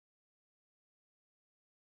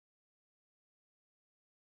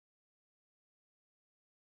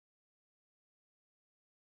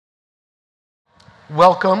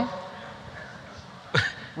Welcome.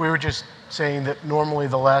 We were just saying that normally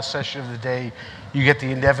the last session of the day, you get the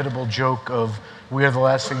inevitable joke of, we are the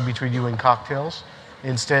last thing between you and cocktails.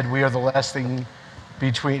 Instead, we are the last thing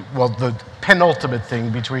between, well, the penultimate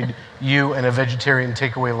thing between you and a vegetarian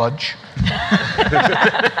takeaway lunch.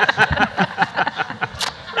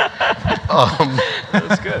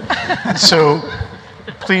 That's good. So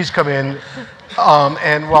please come in.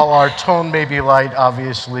 And while our tone may be light,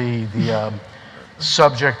 obviously the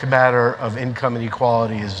subject matter of income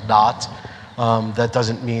inequality is not. That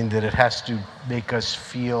doesn't mean that it has to make us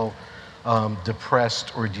feel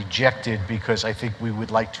depressed or dejected, because I think we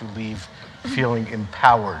would like to leave feeling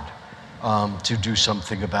empowered to do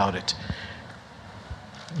something about it.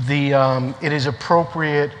 It is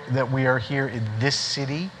appropriate that we are here in this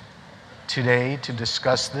city today to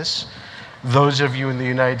discuss this. Those of you in the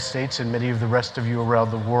United States and many of the rest of you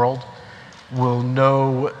around the world will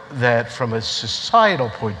know that from a societal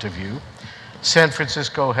point of view, San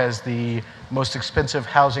Francisco has the most expensive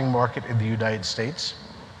housing market in the United States.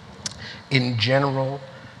 In general,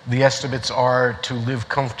 the estimates are to live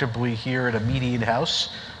comfortably here in a median house,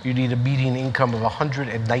 you need a median income of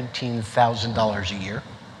 $119,000 a year.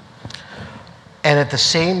 And at the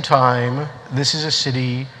same time, this is a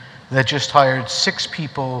city that just hired 6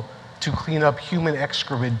 people to clean up human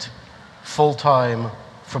excrement full-time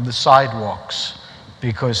from the sidewalks,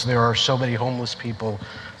 because there are so many homeless people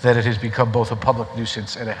that it has become both a public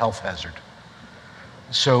nuisance and a health hazard.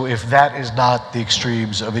 So if that is not the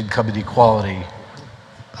extremes of income inequality,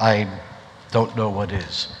 I don't know what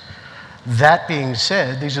is. That being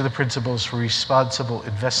said, these are the principles for responsible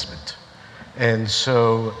investment. And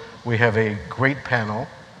so we have a great panel.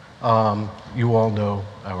 You all know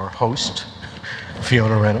our host,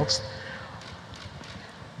 Fiona Reynolds.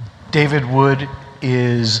 David Wood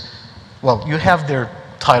is, well, you have their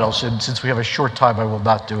titles, and since we have a short time, I will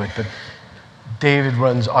not do it, but David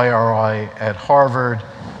runs IRRC at Harvard.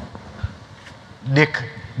 Nick,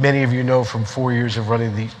 many of you know from 4 years of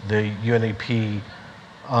running the UNEP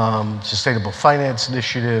Sustainable Finance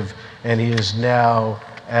Initiative, and he is now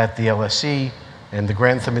at the LSE and the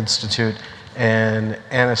Grantham Institute, and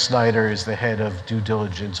Anna Snider is the head of due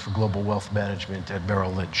diligence for global wealth management at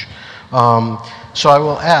Merrill Lynch. So I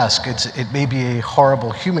will ask, it may be a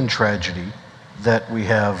horrible human tragedy that we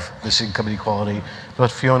have this income inequality,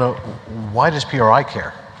 but Fiona, why does PRI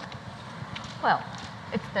care? Well,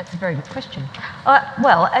 that's a very good question.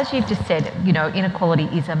 Well, as you've just said, inequality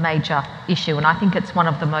is a major issue, and I think it's one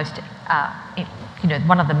of the most,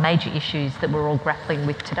 one of the major issues that we're all grappling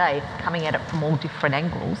with today, coming at it from all different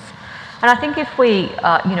angles. And I think if we,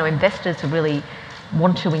 investors really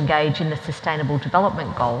want to engage in the Sustainable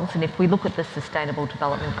Development Goals, and if we look at the Sustainable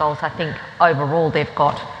Development Goals, I think overall they've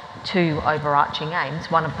got 2 overarching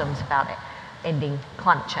aims. One of them's about ending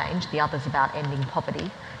climate change, the other's about ending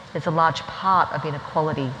poverty. There's a large part of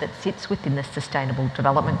inequality that sits within the Sustainable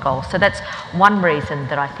Development Goals. So that's one reason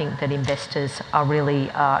that I think that investors are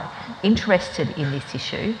really interested in this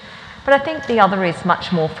issue. But I think the other is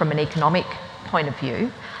much more from an economic point of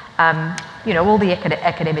view. All the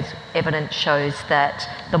academic evidence shows that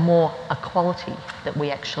the more equality that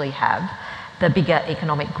we actually have, the bigger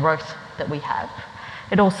economic growth that we have.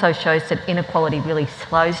 It also shows that inequality really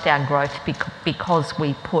slows down growth because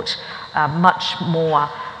we put much more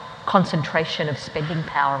concentration of spending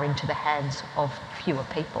power into the hands of fewer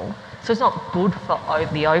people. So it's not good for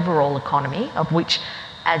the overall economy, of which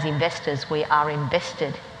as investors we are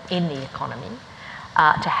invested in the economy,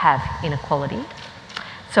 to have inequality.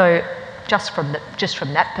 So just from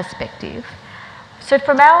that perspective. So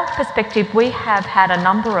from our perspective, we have had a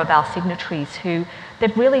number of our signatories who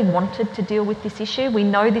they've really wanted to deal with this issue. We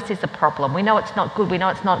know this is a problem. We know it's not good. We know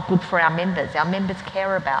it's not good for our members. Our members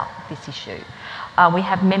care about this issue. We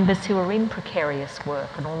have members who are in precarious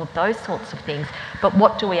work and all of those sorts of things. But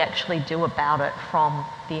what do we actually do about it from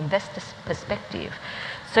the investor's perspective?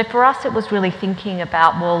 So for us, it was really thinking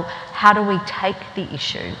about, well, how do we take the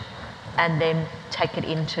issue and then take it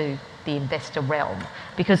into the investor realm?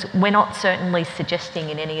 Because we're not certainly suggesting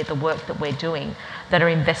in any of the work that we're doing that our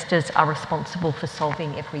investors are responsible for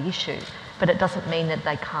solving every issue, but it doesn't mean that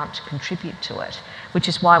they can't contribute to it, which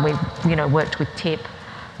is why we've worked with TIP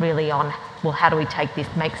really on, well, how do we take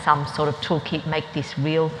this, make some sort of toolkit, make this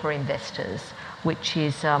real for investors, which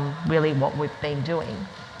is really what we've been doing.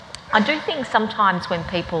 I do think sometimes when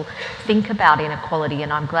people think about inequality,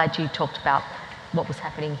 and I'm glad you talked about what was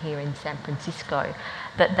happening here in San Francisco,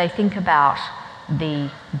 that they think about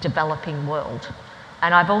the developing world.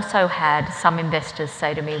 And I've also had some investors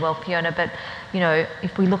say to me, well, Fiona, but you know,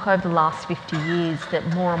 if we look over the last 50 years, that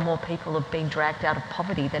more and more people have been dragged out of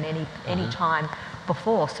poverty than any time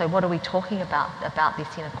before. So what are we talking about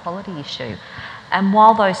this inequality issue? And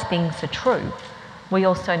while those things are true, we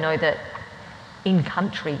also know that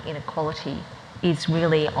in-country inequality is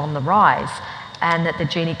really on the rise, and that the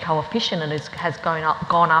Gini coefficient has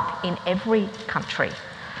gone up in every country.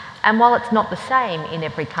 And while it's not the same in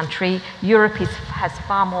every country, Europe has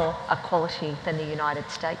far more equality than the United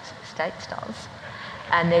States does,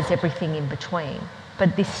 and there's everything in between.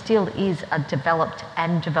 But this still is a developed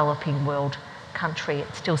and developing world country.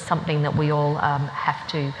 It's still something that we all have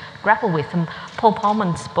to grapple with. And Paul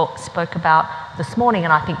Polman spoke about this morning,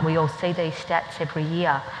 and I think we all see these stats every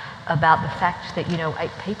year, about the fact that, you know, 8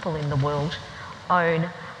 people in the world own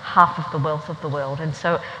half of the wealth of the world. And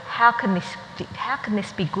so how can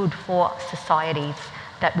this be good for societies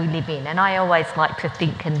that we live in? And I always like to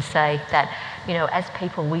think and say that, you know, as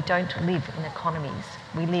people, we don't live in economies,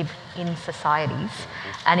 we live in societies,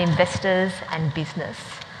 and investors and business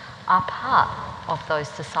are part of those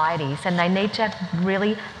societies, and they need to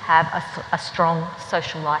really have a strong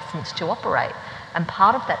social license to operate. And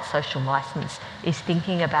part of that social license is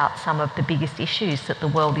thinking about some of the biggest issues that the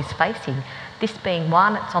world is facing. This being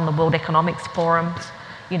one, it's on the World Economics Forum's,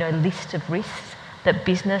 you know, list of risks that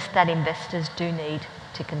business, that investors do need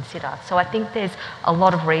to consider. So I think there's a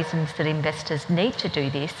lot of reasons that investors need to do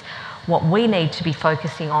this. What we need to be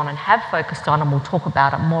focusing on and have focused on, and we'll talk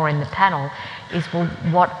about it more in the panel, is, well,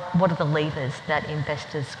 what are the levers that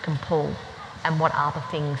investors can pull, and what are the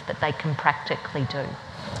things that they can practically do?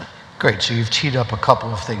 Great, so you've teed up a couple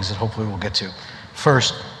of things that hopefully we'll get to.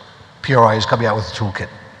 First, PRI is coming out with a toolkit.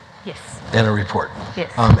 Yes. And a report.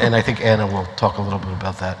 Yes. And I think Anna will talk a little bit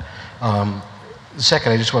about that.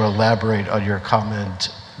 Second, I just want to elaborate on your comment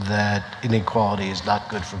that inequality is not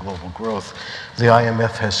good for global growth. The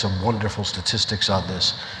IMF has some wonderful statistics on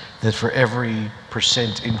this, that for every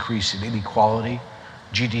 % increase in inequality,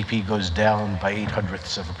 GDP goes down by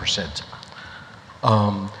 0.08%.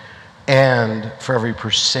 And for every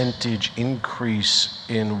percentage increase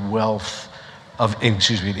in wealth in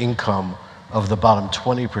income of the bottom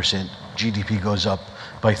 20%, GDP goes up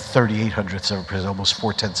by 0.38%, almost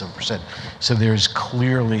 0.4%. So there's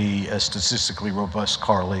clearly a statistically robust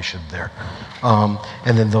correlation there.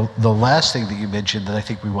 And then the last thing that you mentioned that I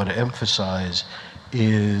think we want to emphasize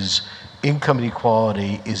is income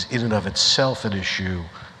inequality is in and of itself an issue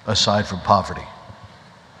aside from poverty.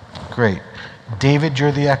 Great. David,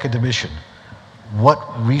 you're the academician. What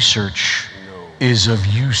research is of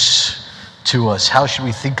use to us? How should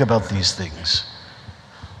we think about these things?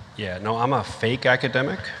 Yeah, no, I'm a fake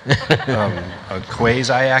academic, a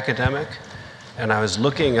quasi-academic, and I was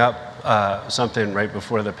looking up something right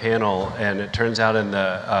before the panel, and it turns out in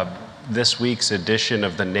the this week's edition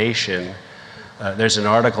of The Nation, there's an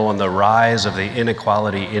article on the rise of the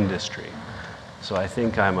inequality industry. So I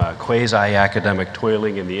think I'm a quasi-academic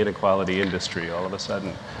toiling in the inequality industry all of a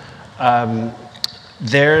sudden.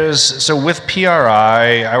 So with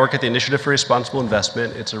PRI, I work at the Initiative for Responsible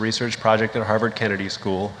Investment. It's a research project at Harvard Kennedy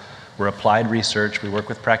School. We're applied research. We work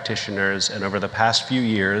with practitioners, and over the past few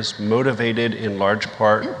years, motivated in large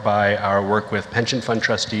part by our work with pension fund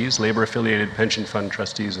trustees, labor-affiliated pension fund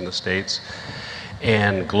trustees in the States,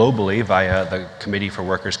 and globally via the Committee for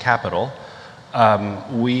Workers' Capital,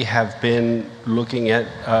 we have been looking at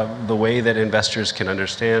the way that investors can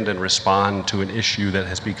understand and respond to an issue that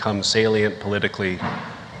has become salient politically.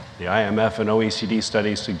 The IMF and OECD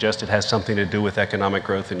studies suggest it has something to do with economic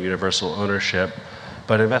growth and universal ownership,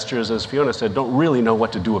 but investors, as Fiona said, don't really know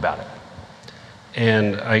what to do about it.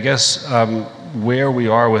 And I guess where we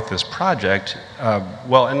are with this project,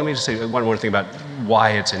 well, and let me just say one more thing about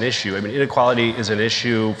why it's an issue. I mean, inequality is an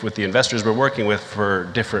issue with the investors we're working with for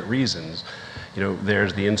different reasons. You know,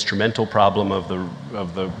 there's the instrumental problem of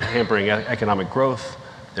the hampering economic growth.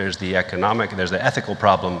 There's the ethical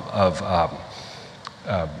problem of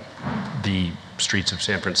the streets of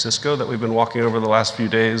San Francisco that we've been walking over the last few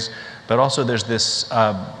days. But also there's this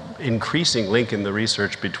increasing link in the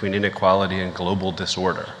research between inequality and global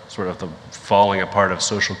disorder, sort of the falling apart of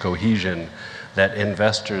social cohesion that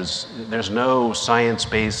investors, there's no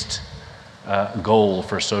science-based goal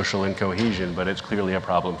for social incohesion, but it's clearly a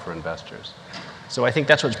problem for investors. So I think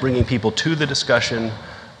that's what's bringing people to the discussion,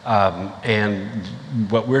 and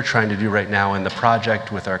what we're trying to do right now in the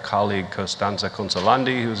project with our colleague Costanza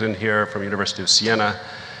Consolandi, who's in here from University of Siena,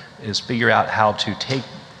 is figure out how to take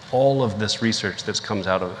all of this research that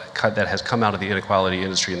has come out of the inequality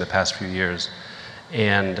industry in the past few years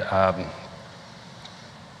and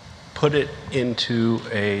put it into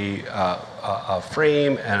a a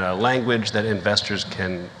frame and a language that investors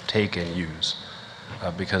can take and use.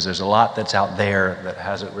 Because there's a lot that's out there that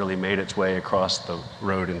hasn't really made its way across the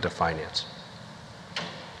road into finance.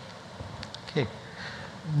 Okay.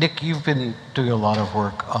 Nick, you've been doing a lot of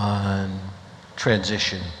work on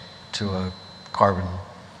transition to a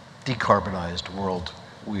decarbonized world.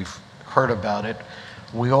 We've heard about it.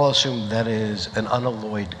 We all assume that is an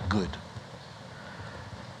unalloyed good.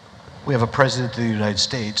 We have a president of the United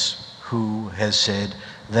States who has said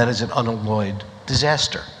that is an unalloyed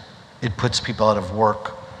disaster. It puts people out of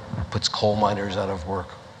work, puts coal miners out of work,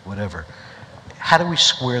 whatever. How do we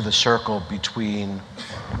square the circle between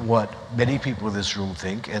what many people in this room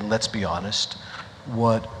think, and let's be honest,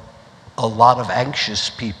 what a lot of anxious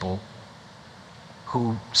people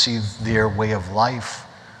who see their way of life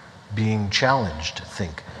being challenged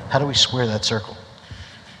think? How do we square that circle?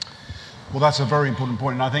 Well, that's a very important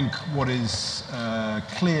point, and I think what is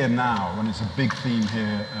clear now, and it's a big theme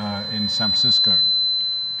here in San Francisco,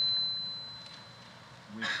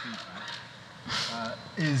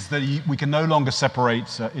 is that we can no longer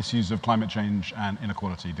separate issues of climate change and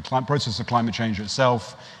inequality. The process of climate change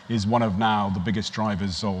itself is one of now the biggest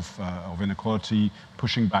drivers of inequality,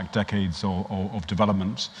 pushing back decades of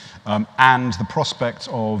development. And the prospect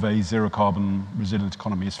of a zero-carbon resilient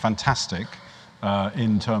economy is fantastic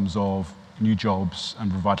in terms of new jobs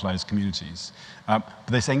and revitalized communities. But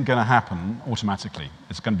this ain't going to happen automatically.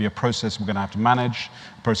 It's going to be a process we're going to have to manage,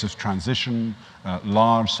 a process of transition.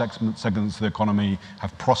 Large segments of the economy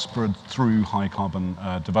have prospered through high carbon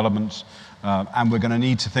development. And we're going to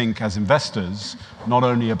need to think as investors, not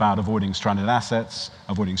only about avoiding stranded assets,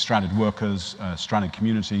 avoiding stranded workers, stranded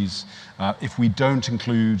communities. If we don't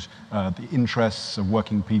include the interests of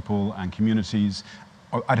working people and communities,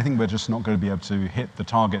 I think we're just not going to be able to hit the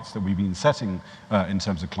targets that we've been setting in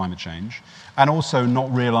terms of climate change, and also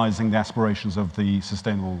not realizing the aspirations of the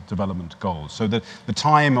Sustainable Development Goals. So the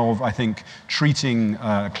time of, I think, treating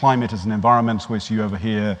climate as an environmental issue over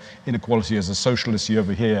here, inequality as a social issue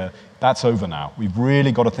over here, that's over now. We've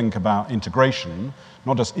really got to think about integration,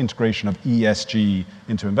 not just integration of ESG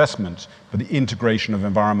into investment, but the integration of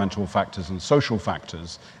environmental factors and social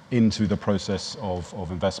factors into the process of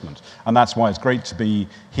investment. And that's why it's great to be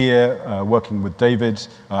here working with David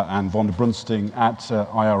and Vonda Brunsting at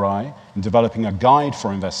IRRC in developing a guide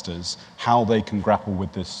for investors how they can grapple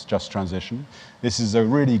with this just transition. This is a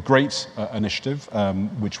really great initiative,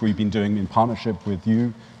 which we've been doing in partnership with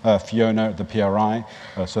you, Fiona, at the PRI.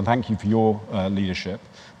 So thank you for your leadership.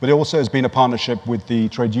 But it also has been a partnership with the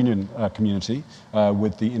trade union community,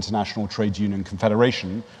 with the International Trade Union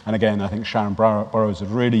Confederation. And again, I think Sharon Burrows has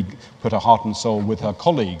really put her heart and soul with her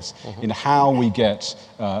colleagues in how we get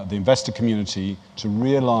the investor community to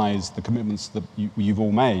realize the commitments that you've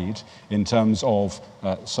all made in terms of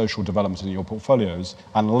social development in your portfolios,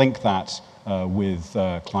 and link that with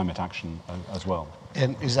climate action as well.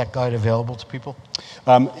 And is that guide available to people?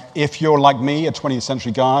 If you're like me, a 20th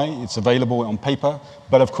century guy, it's available on paper.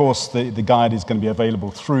 But of course, the guide is going to be available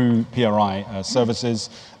through PRI services.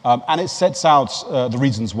 And it sets out the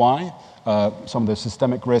reasons why, some of the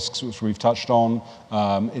systemic risks which we've touched on.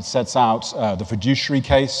 It sets out the fiduciary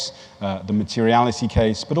case, the materiality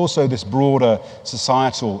case, but also this broader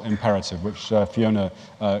societal imperative, which Fiona,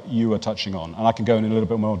 you were touching on. And I can go in a little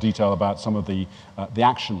bit more detail about some of the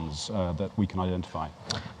actions that we can identify.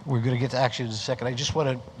 We're going to get to actions in a second. I just want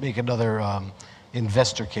to make another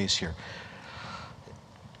investor case here.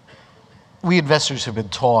 We investors have been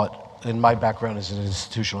taught, in my background as an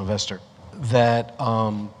institutional investor, that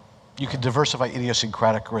you can diversify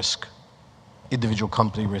idiosyncratic risk, individual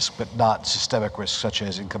company risk, but not systemic risk, such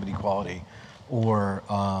as income inequality or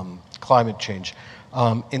climate change.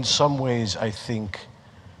 In some ways, I think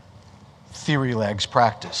theory lags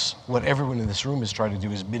practice. What everyone in this room is trying to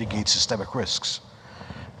do is mitigate systemic risks.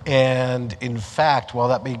 And in fact, while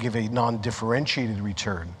that may give a non-differentiated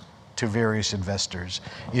return to various investors,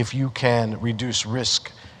 if you can reduce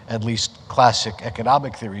risk, at least classic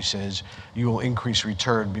economic theory says, you will increase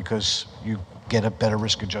return because you get a better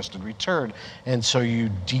risk-adjusted return, and so you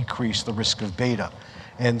decrease the risk of beta.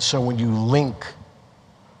 And so when you link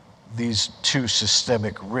these two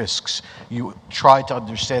systemic risks, you try to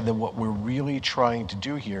understand that what we're really trying to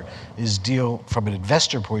do here is deal, from an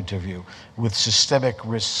investor point of view, with systemic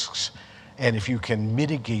risks, and if you can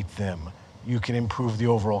mitigate them, you can improve the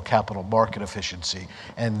overall capital market efficiency.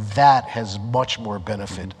 And that has much more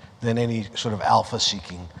benefit than any sort of alpha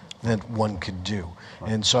seeking that one could do.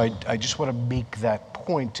 And so I just want to make that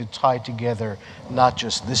point to tie together not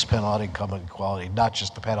just this panel on income inequality, not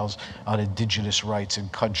just the panels on indigenous rights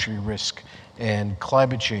and country risk and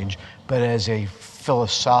climate change, but as a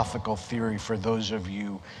philosophical theory for those of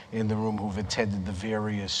you in the room who've attended the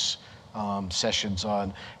various sessions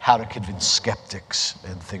on how to convince skeptics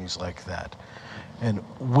and things like that. And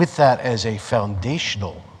with that as a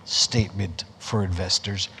foundational statement for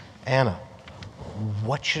investors, Anna,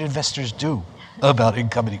 what should investors do about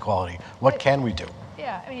income inequality? What can we do?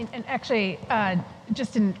 Yeah, I mean, and actually,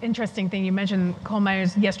 just an interesting thing, you mentioned coal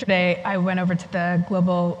miners. Yesterday, I went over to the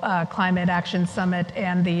Global Climate Action Summit,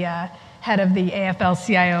 and the head of the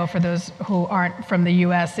AFL-CIO, for those who aren't from the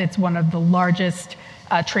US, it's one of the largest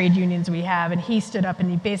trade unions we have, and he stood up and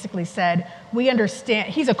he basically said, we understand,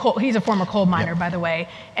 he's a former coal miner, by the way,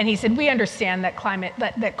 and he said, we understand that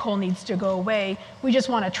that coal needs to go away. We just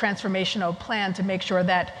want a transformational plan to make sure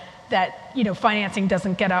that financing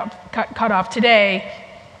doesn't get cut off today,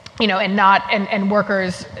 and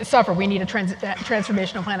workers suffer. We need a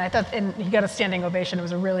transformational plan. I thought, and he got a standing ovation. It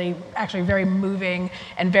was a really, actually very moving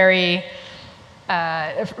and very,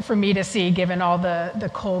 for me to see, given all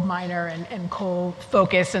the coal miner and coal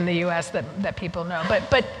focus in the US that people know.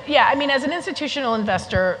 But yeah, I mean, as an institutional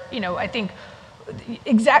investor, I think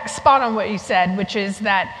exact spot on what you said, which is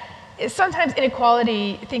that sometimes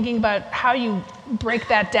inequality, thinking about how you break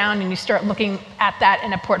that down and you start looking at that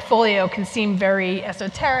in a portfolio can seem very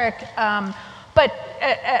esoteric. But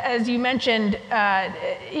as you mentioned,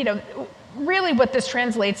 really what this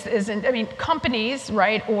translates is, companies,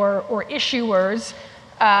 right, or issuers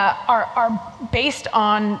are based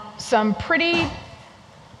on some pretty,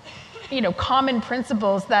 common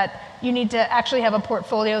principles that you need to actually have a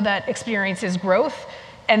portfolio that experiences growth.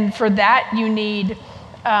 And for that, you need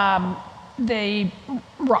the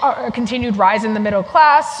continued rise in the middle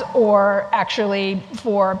class, or actually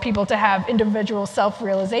for people to have individual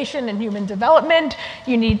self-realization and human development.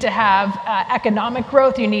 You need to have economic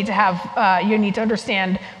growth. You need to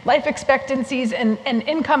understand life expectancies, and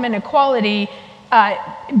income inequality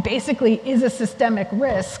basically is a systemic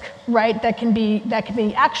risk, right? That can be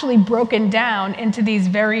actually broken down into these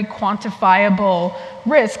very quantifiable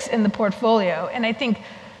risks in the portfolio. And I think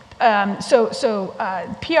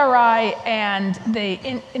PRI and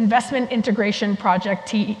the Investment Integration Project,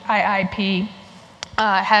 TIIP,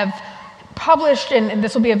 have published, and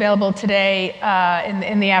this will be available today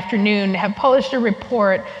in the afternoon, have published a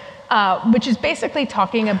report which is basically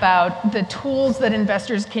talking about the tools that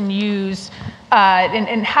investors can use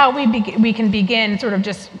and how we can begin sort of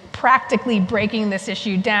just practically breaking this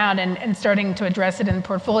issue down and starting to address it in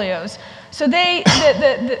portfolios. So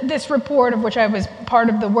this report, of which I was part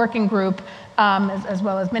of the working group, as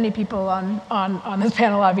well as many people on this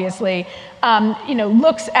panel, obviously,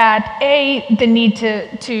 looks at the need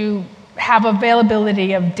to have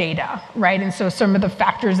availability of data, right? And so some of the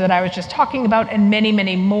factors that I was just talking about, and many,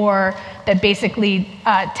 many more, that basically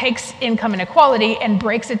takes income inequality and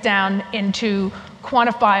breaks it down into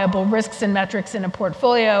quantifiable risks and metrics in a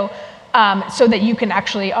portfolio, so that you can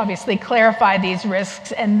actually obviously clarify these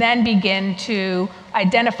risks and then begin to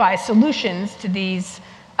identify solutions to these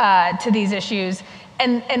issues.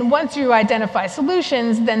 And once you identify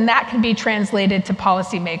solutions, then that can be translated to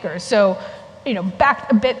policymakers. So,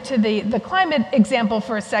 back a bit to the climate example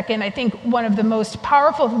for a second, I think one of the most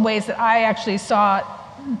powerful ways that I actually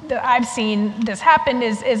that I've seen this happen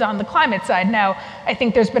is on the climate side. Now, I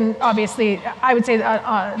think there's been, obviously, I would say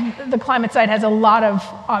the climate side has a lot of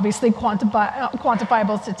obviously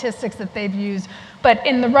quantifiable statistics that they've used, but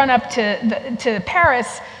in the run-up to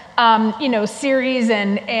Paris, Ceres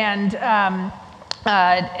and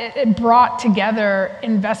it brought together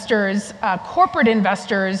investors, corporate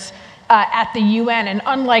investors, at the UN, and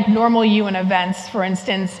unlike normal UN events, for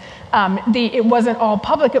instance, it wasn't all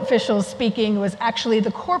public officials speaking, it was actually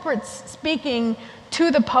the corporates speaking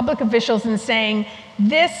to the public officials and saying,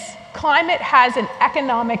 this climate has an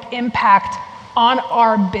economic impact on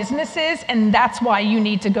our businesses, and that's why you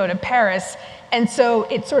need to go to Paris. And so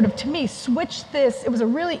it sort of, to me, switched this. It was a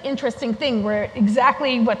really interesting thing where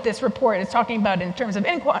exactly what this report is talking about in terms of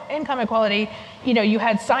income equality, you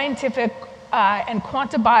had scientific and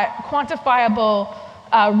quantifiable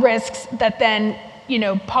risks that then,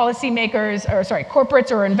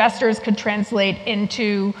 corporates or investors could translate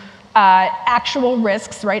into actual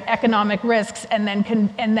risks, right, economic risks, and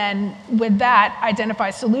then with that identify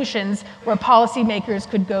solutions where policymakers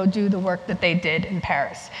could go do the work that they did in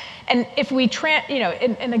Paris. And if we,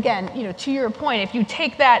 and again, to your point, if you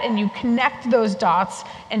take that and you connect those dots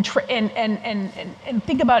and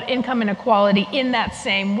think about income inequality in that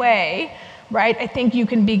same way, right? I think you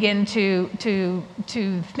can begin to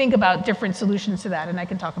think about different solutions to that, and I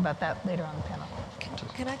can talk about that later on the panel.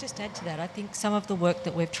 can I just add to that? I think some of the work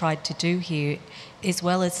that we've tried to do here, as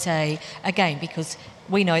well as say, again, because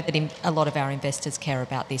we know that a lot of our investors care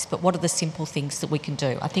about this, but what are the simple things that we can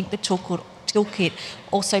do? I think the toolkit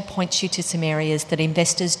also points you to some areas that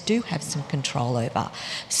investors do have some control over.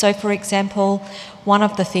 So, for example, one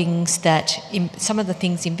of the things that some of the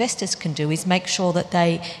things investors can do is make sure that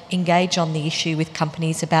they engage on the issue with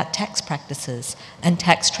companies about tax practices and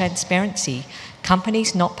tax transparency.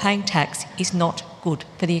 Companies not paying tax is not good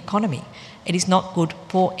for the economy. It is not good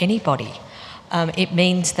for anybody. It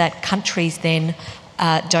means that countries then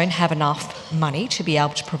don't have enough money to be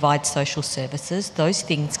able to provide social services. Those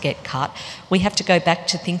things get cut. We have to go back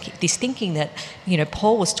to this thinking that,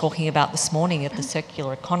 Paul was talking about this morning of the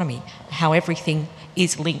circular economy, how everything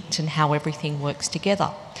is linked and how everything works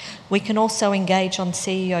together. We can also engage on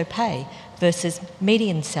CEO pay versus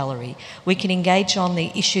median salary. We can engage on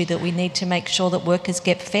the issue that we need to make sure that workers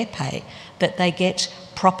get fair pay, that they get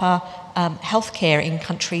proper healthcare in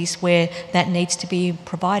countries where that needs to be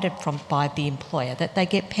provided by the employer, that they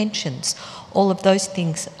get pensions. All of those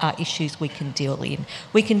things are issues we can deal in.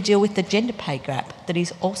 We can deal with the gender pay gap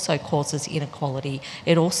that also causes inequality.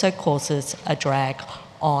 It also causes a drag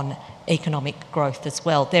on economic growth as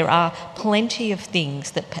well. There are plenty of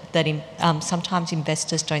things that sometimes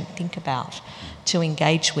investors don't think about to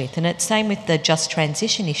engage with. And it's same with the just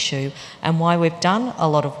transition issue and why we've done a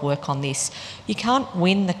lot of work on this. You can't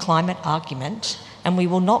win the climate argument, and we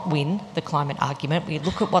will not win the climate argument. We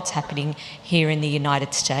look at what's happening here in the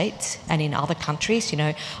United States and in other countries.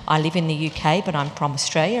 I live in the UK, but I'm from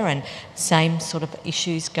Australia, and same sort of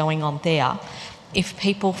issues going on there. If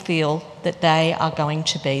people feel that they are going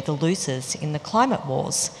to be the losers in the climate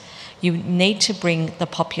wars, you need to bring the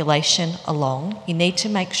population along. You need to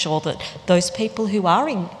make sure that those people who are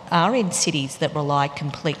in cities that rely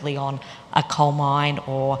completely on a coal mine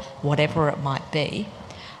or whatever it might be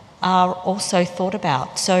are also thought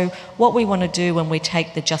about. So what we want to do when we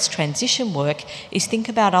take the just transition work is think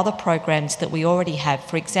about other programs that we already have,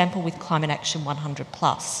 for example with Climate Action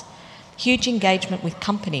 100+. Huge engagement with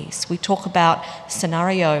companies. We talk about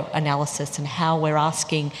scenario analysis and how we're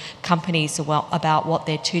asking companies about what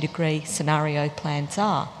their 2-degree scenario plans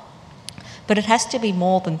are. But it has to be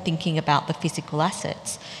more than thinking about the physical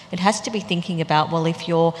assets. It has to be thinking about, well, if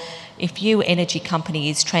your energy company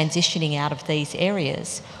is transitioning out of these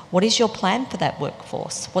areas, what is your plan for that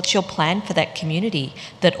workforce? What's your plan for that community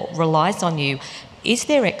that relies on you? Is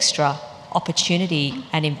there extra opportunity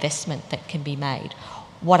and investment that can be made?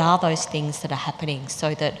 What are those things that are happening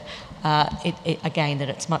so that, again, that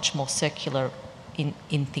it's much more circular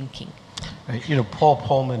in thinking? Paul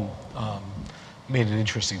Pullman made an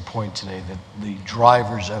interesting point today that the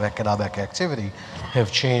drivers of economic activity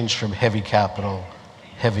have changed from heavy capital,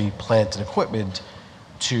 heavy plant and equipment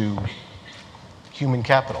to human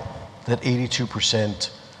capital. That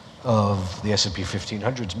 82% of the S&P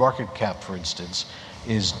 1500's market cap, for instance,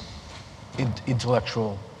 is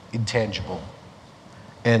intellectual, intangible.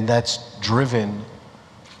 And that's driven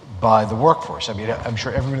by the workforce. I mean, I'm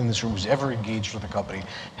sure everyone in this room who's ever engaged with a company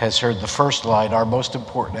has heard the first line, our most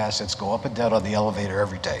important assets go up and down on the elevator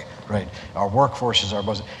every day, right? Our workforce is our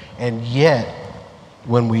most, and yet,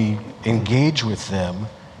 when we engage with them,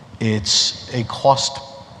 it's a cost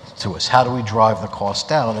to us. How do we drive the cost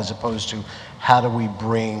down as opposed to how do we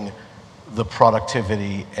bring the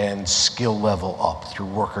productivity and skill level up through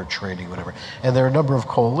worker training, whatever. And there are a number of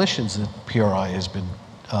coalitions that PRI has been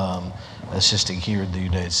assisting here in the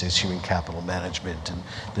United States, Human Capital Management, and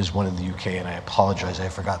there's one in the UK, and I apologize, I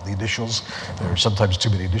forgot the initials. There are sometimes too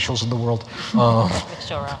many initials in the world.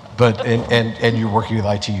 But and you're working with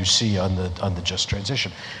ITUC on the just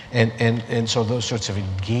transition, and so those sorts of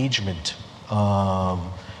engagement.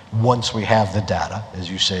 Once we have the data, as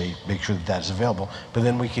you say, make sure that that is available, but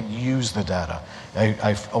then we can use the data.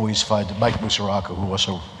 I've always find that Mike Musaraku, who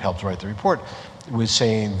also helped write the report, was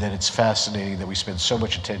saying that it's fascinating that we spend so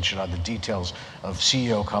much attention on the details of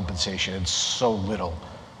CEO compensation and so little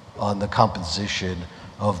on the compensation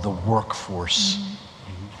of the workforce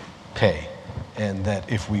pay. And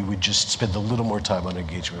that if we would just spend a little more time on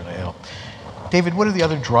engagement, I help. David, what are the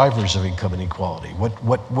other drivers of income inequality?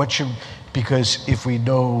 What should, because if we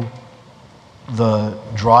know the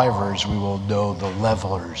drivers, we will know the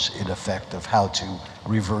levelers, in effect, of how to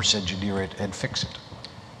reverse engineer it and fix it.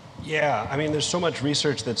 Yeah, I mean, there's so much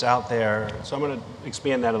research that's out there, so I'm going to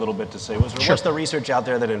expand that a little bit to say, what's the research out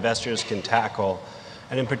there that investors can tackle?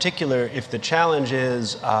 And in particular, if the challenge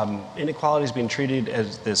is inequality is being treated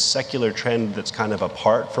as this secular trend that's kind of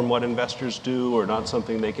apart from what investors do or not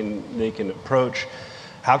something they can approach,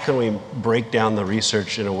 how can we break down the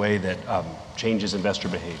research in a way that changes investor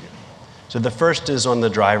behavior? So the first is on the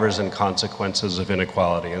drivers and consequences of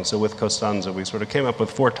inequality. And so with Costanza, we sort of came up with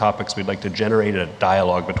 4 topics we'd like to generate a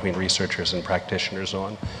dialogue between researchers and practitioners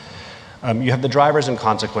on. You have the drivers and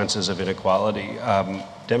consequences of inequality.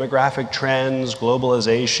 Demographic trends,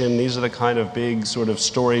 globalization, these are the kind of big sort of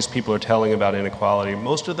stories people are telling about inequality.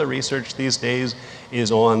 Most of the research these days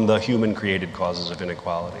is on the human-created causes of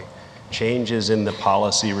inequality. Changes in the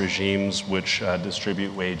policy regimes which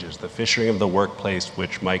distribute wages, the fishing of the workplace,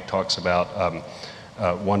 which Mike talks about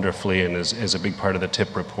wonderfully and is a big part of the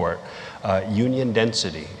TIP report. Union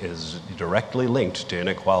density is directly linked to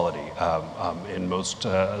inequality in most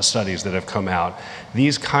studies that have come out.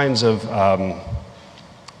 These kinds of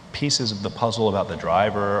pieces of the puzzle about the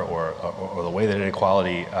driver or the way that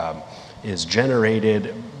inequality is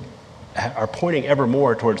generated are pointing ever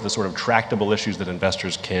more towards the sort of tractable issues that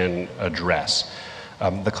investors can address.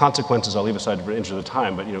 The consequences I'll leave aside for the interest of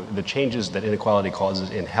time, but the changes that inequality causes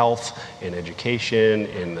in health, in education,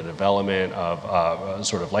 in the development of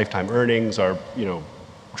sort of lifetime earnings are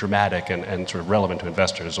dramatic and sort of relevant to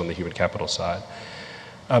investors on the human capital side.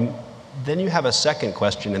 Then you have a second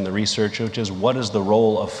question in the research, which is what is the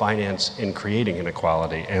role of finance in creating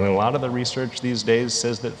inequality? And a lot of the research these days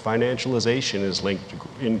says that financialization is linked to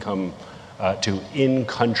income, to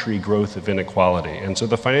in-country growth of inequality. And so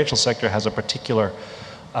the financial sector has a particular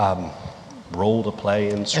role to play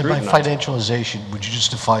in scrutinizing. And by financialization, would you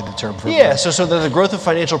just define the term for me? Yeah, so the growth of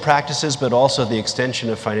financial practices, but also the extension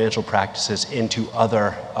of financial practices into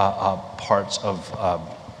other parts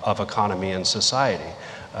of economy and society.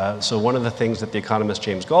 So one of the things that the economist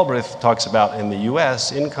James Galbraith talks about in the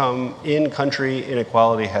US, in-country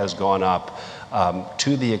inequality has gone up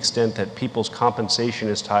to the extent that people's compensation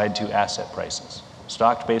is tied to asset prices.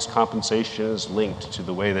 Stock-based compensation is linked to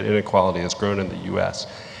the way that inequality has grown in the US.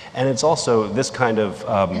 And it's also this kind of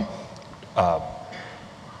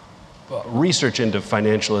research into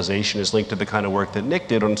financialization is linked to the kind of work that Nick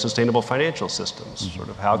did on sustainable financial systems. Sort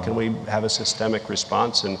of how can we have a systemic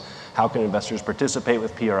response and how can investors participate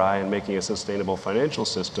with PRI in making a sustainable financial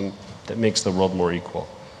system that makes the world more equal?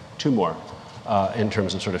 2 more in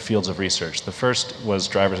terms of sort of fields of research. The first was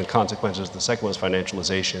drivers and consequences. The second was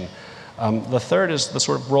financialization. The third is the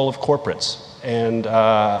sort of role of corporates and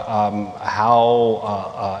how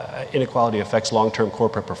inequality affects long-term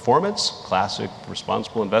corporate performance. Classic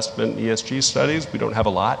responsible investment ESG studies. We don't have a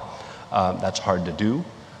lot. That's hard to do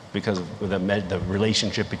because the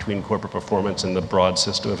relationship between corporate performance and the broad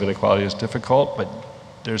system of inequality is difficult, but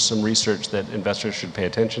there's some research that investors should pay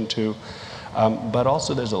attention to. But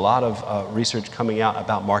also there's a lot of research coming out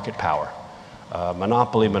about market power.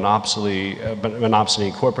 Monopsony,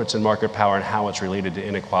 corporates and market power and how it's related to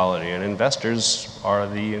inequality. And investors are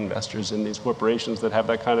the investors in these corporations that have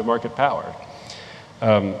that kind of market power.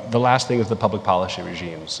 The last thing is the public policy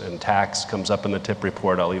regimes, and tax comes up in the TIP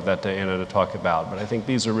report. I'll leave that to Anna to talk about, but I think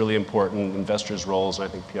these are really important investors' roles, and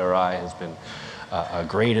I think PRI has been a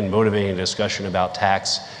great and motivating discussion about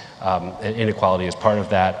tax, and inequality is part of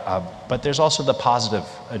that, but there's also the positive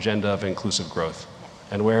agenda of inclusive growth,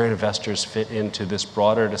 and where investors fit into this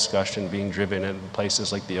broader discussion being driven in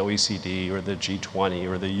places like the OECD or the G20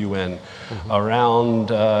 or the UN around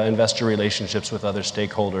investor relationships with other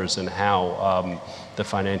stakeholders and how the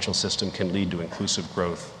financial system can lead to inclusive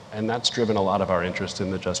growth. And that's driven a lot of our interest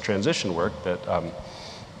in the just transition work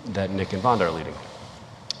that Nick and Vonda are leading.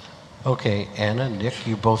 Okay, Anna, Nick,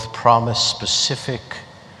 you both promised specific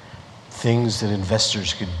things that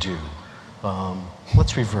investors could do.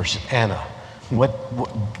 Let's reverse it. Anna,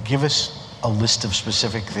 give us a list of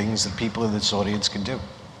specific things that people in this audience can do.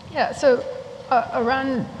 Yeah, so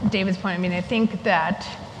around David's point, I mean, I think that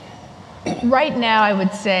right now I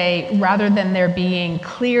would say rather than there being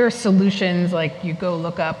clear solutions, like you go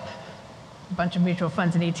look up a bunch of mutual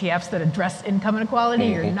funds and ETFs that address income inequality,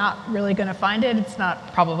 you're not really going to find it. It's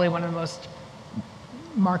not probably one of the most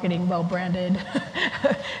marketing well-branded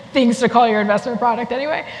things to call your investment product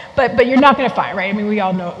anyway, but you're not going to find, right? I mean, we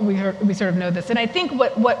all know, we sort of know this. And I think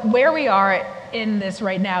where we are in this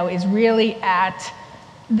right now is really at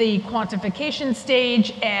the quantification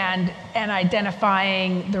stage and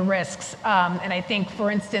identifying the risks. And I think,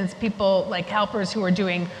 for instance, people like helpers who are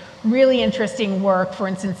doing really interesting work, for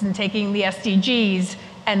instance, in taking the SDGs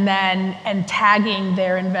and tagging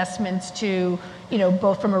their investments to,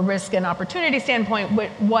 both from a risk and opportunity standpoint,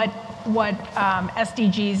 what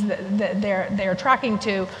SDGs they're tracking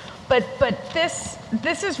to. But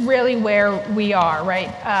this is really where we are,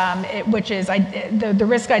 right? Which is the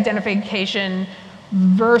risk identification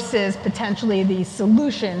versus potentially the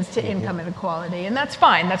solutions to income inequality, and that's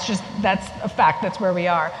fine. That's a fact. That's where we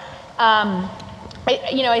are.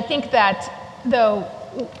 I think that though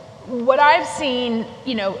what I've seen,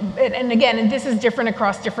 and again, and this is different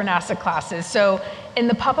across different asset classes. So in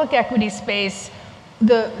the public equity space,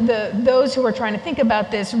 those who are trying to think about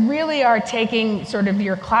this really are taking sort of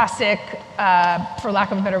your classic, for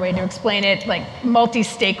lack of a better way to explain it, like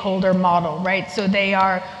multi-stakeholder model, right? So they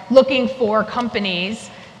are looking for companies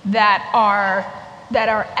that are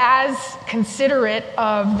as considerate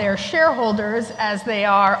of their shareholders as they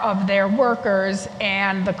are of their workers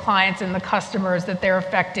and the clients and the customers that they're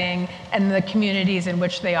affecting and the communities in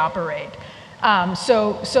which they operate.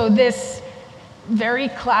 So this very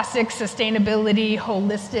classic sustainability,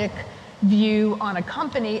 holistic view on a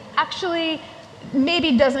company actually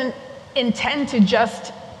maybe doesn't intend to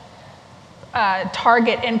just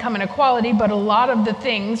target income inequality, but a lot of the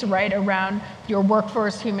things, right, around your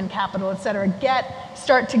workforce, human capital, et cetera,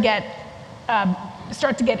 start to get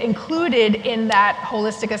included in that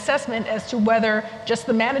holistic assessment as to whether just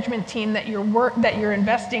the management team that you're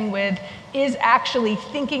investing with is actually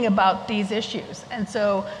thinking about these issues. And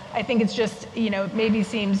so I think it's just, maybe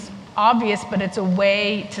seems obvious, but it's a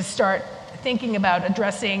way to start thinking about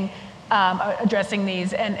addressing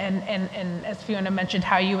these, and as Fiona mentioned,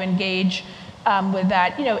 how you engage with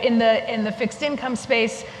that. In the fixed income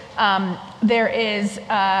space, there is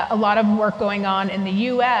a lot of work going on in the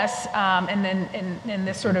U.S., and then in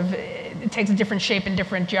this sort of, it takes a different shape in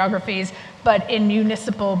different geographies, but in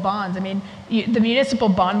municipal bonds. I mean, the municipal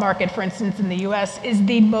bond market, for instance, in the U.S. is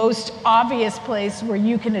the most obvious place where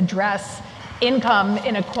you can address income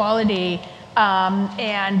inequality,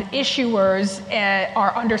 and issuers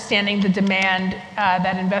are understanding the demand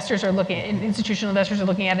that institutional investors are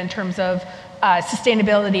looking at in terms of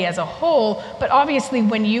sustainability as a whole. But obviously,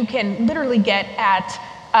 when you can literally get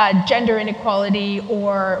at gender inequality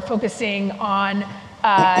or focusing on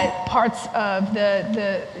parts of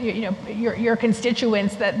your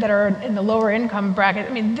constituents that are in the lower income bracket,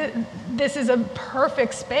 I mean, this is a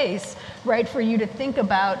perfect space, right, for you to think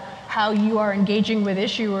about how you are engaging with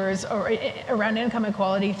issuers around income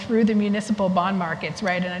equality through the municipal bond markets,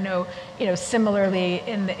 right? And I know, similarly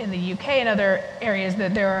in the UK and other areas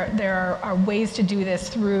that there are ways to do this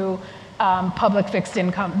through the public fixed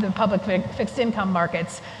income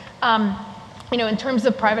markets. In terms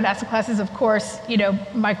of private asset classes, of course,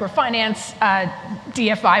 microfinance,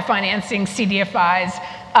 DFI financing, CDFIs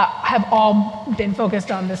have all been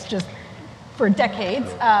focused on this just for decades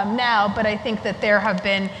now, but I think that there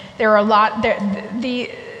are a lot,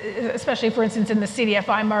 especially for instance in the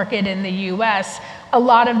CDFI market in the US, a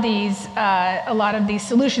lot of these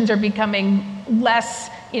solutions are becoming less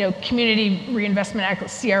Community Reinvestment Act,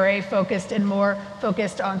 CRA focused, and more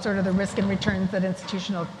focused on sort of the risk and returns that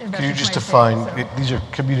institutional investors Can you just might define, take, these are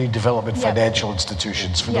community development Yeah. financial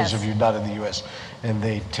institutions, for Yes. those of you not in the US, and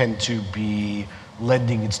they tend to be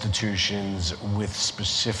lending institutions with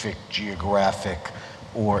specific geographic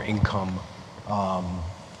or income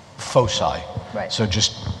foci. Right. So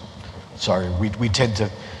sorry, we tend to,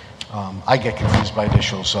 I get confused by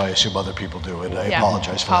initials, so I assume other people do, and I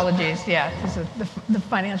apologize for that. Apologies, yeah. The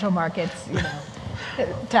financial markets,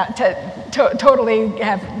 totally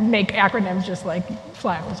make acronyms just like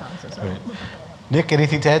fly off the tongue. So sorry. Right. Nick,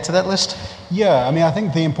 anything to add to that list? Yeah, I mean, I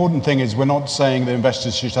think the important thing is we're not saying that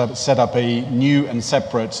investors should set up a new and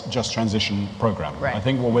separate Just Transition program. Right. I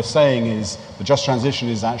think what we're saying is the Just Transition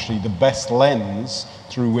is actually the best lens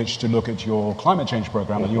through which to look at your climate change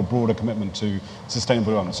program and your broader commitment to sustainable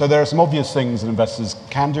development. So there are some obvious things that investors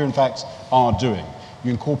can do, in fact, are doing.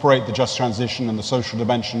 You incorporate the Just Transition and the social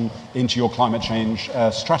dimension into your climate change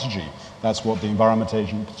strategy. That's what the Environment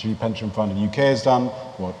Agency Pension Fund in the UK has done,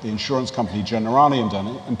 what the insurance company Generali have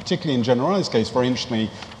done, and particularly in Generali's case, very interestingly,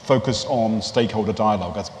 focus on stakeholder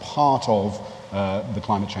dialogue. That's part of the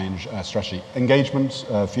climate change strategy. Engagement,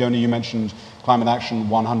 Fiona, you mentioned Climate Action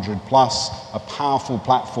 100+, a powerful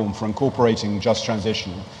platform for incorporating Just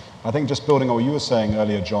Transition. I think just building on what you were saying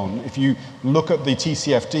earlier, John, if you look at the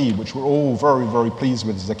TCFD, which we're all very, very pleased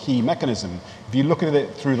with as a key mechanism, if you look at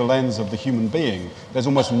it through the lens of the human being, there's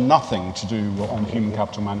almost nothing to do on human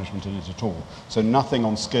capital management in it at all. So nothing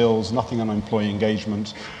on skills, nothing on employee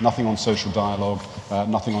engagement, nothing on social dialogue,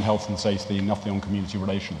 nothing on health and safety, nothing on community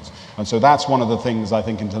relations. And so that's one of the things I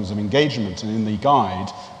think in terms of engagement, and in the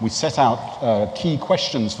guide, we set out key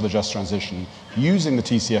questions for the Just Transition using the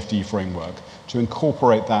TCFD framework to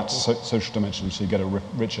incorporate that social dimension so you get a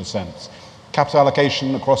richer sense. Capital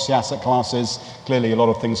allocation across the asset classes, clearly a lot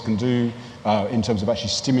of things can do in terms of actually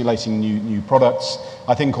stimulating new products.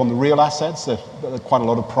 I think on the real assets, there are quite a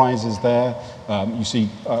lot of prizes there. You see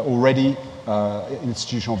already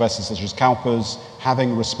institutional investors such as CalPERS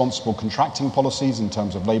having responsible contracting policies in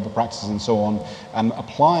terms of labor practices and so on, and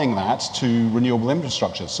applying that to renewable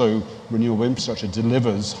infrastructure. So renewable infrastructure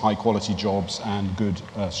delivers high quality jobs and good,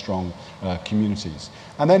 strong communities.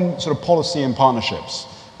 And then sort of policy and partnerships.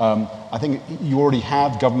 I think you already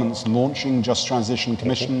have governments launching just transition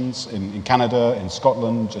commissions in Canada, in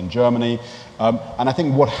Scotland, in Germany. And I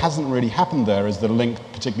think what hasn't really happened there is the link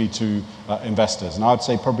particularly to investors. And I would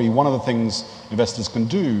say probably one of the things investors can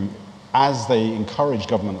do as they encourage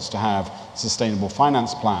governments to have sustainable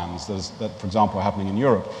finance plans that, for example, are happening in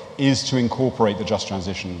Europe, is to incorporate the just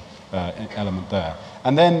transition element there.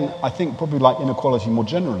 And then I think probably like inequality more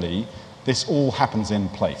generally, this all happens in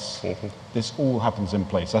place. This all happens in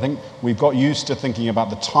place. I think we've got used to thinking about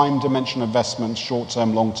the time dimension of investment,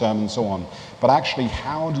 short-term, long-term, and so on. But actually,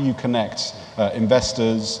 how do you connect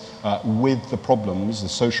investors with the problems, the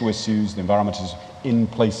social issues, the environmental issues, in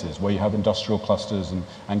places where you have industrial clusters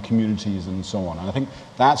and communities and so on. And I think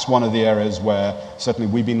that's one of the areas where certainly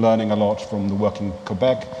we've been learning a lot from the work in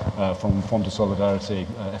Quebec, from Fond de Solidarité,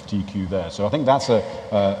 FTQ there. So I think that's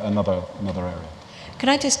another area. Can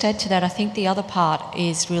I just add to that? I think the other part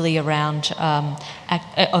is really around,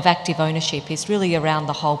 of active ownership, is really around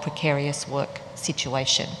the whole precarious work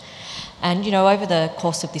situation. And, you know, over the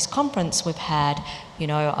course of this conference, we've had, you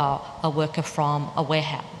know, a worker from a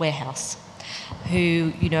warehouse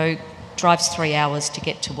who, you know, drives 3 hours to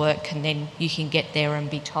get to work, and then you can get there and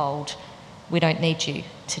be told, we don't need you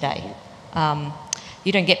today.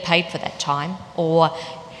 You don't get paid for that time. Or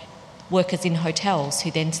workers in hotels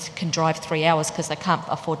who then can drive 3 hours because they can't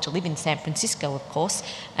afford to live in San Francisco, of course,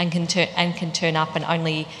 and can turn up and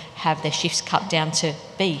only have their shifts cut down to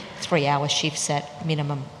be 3-hour shifts at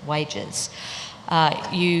minimum wages.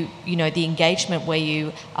 You know, the engagement where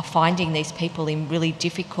you are finding these people in really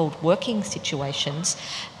difficult working situations,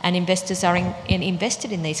 and investors are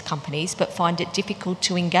invested in these companies but find it difficult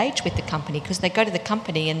to engage with the company because they go to the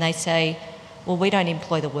company and they say, well, we don't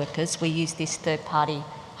employ the workers, we use this third-party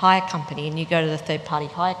hire company, and you go to the third-party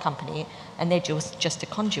hire company and they're just a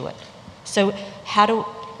conduit. So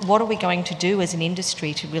what are we going to do as an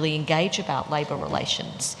industry to really engage about labour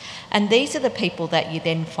relations? And these are the people that you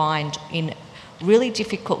then find in really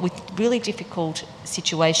difficult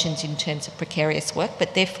situations in terms of precarious work,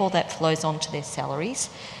 but therefore that flows on to their salaries.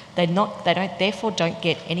 They therefore don't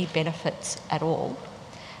get any benefits at all,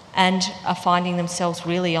 and are finding themselves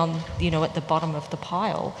really on, you know, at the bottom of the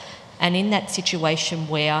pile. And in that situation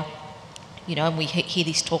where, you know, and we hear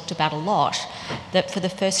this talked about a lot, that for the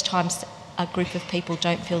first time a group of people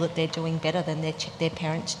don't feel that they're doing better than their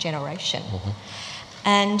parents' generation.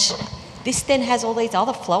 And this then has all these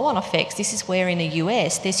other flow-on effects. This is where in the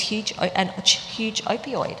US there's a huge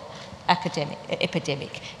opioid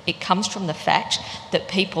epidemic. It comes from the fact that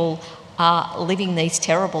people are living these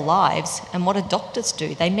terrible lives, and what do doctors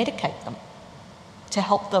do? They medicate them to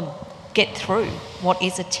help them get through what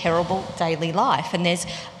is a terrible daily life. And there's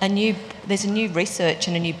a new research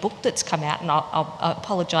and a new book that's come out, and I'll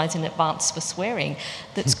apologise in advance for swearing,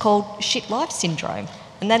 that's called Shit Life Syndrome.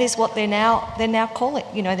 And that is what they're now calling.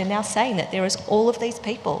 You know, they're now saying that there is all of these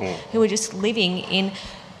people who are just living in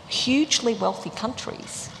hugely wealthy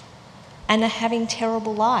countries and are having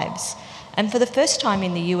terrible lives. And for the first time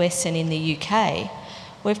in the US and in the UK,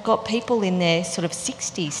 we've got people in their sort of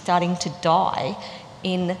 60s starting to die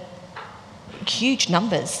in huge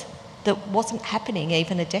numbers that wasn't happening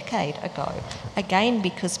even a decade ago. Again,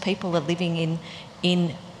 because people are living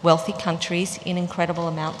in wealthy countries in incredible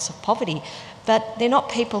amounts of poverty. But they're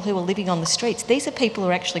not people who are living on the streets. These are people who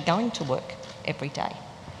are actually going to work every day.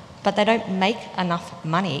 But they don't make enough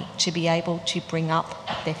money to be able to bring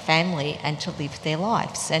up their family and to live their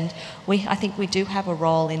lives. And I think we do have a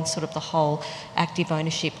role in sort of the whole active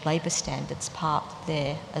ownership labour standards part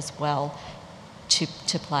there as well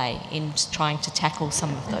to play in trying to tackle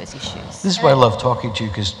some of those issues. This is why I love talking to you,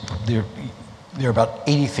 because there are about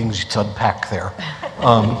 80 things to unpack there.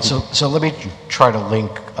 So let me try to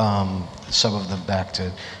link some of them back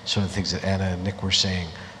to some of the things that Anna and Nick were saying.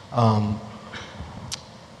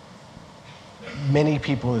 Many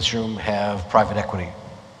people in this room have private equity.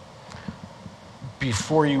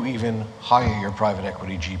 Before you even hire your private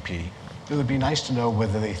equity GP, it would be nice to know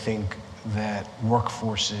whether they think that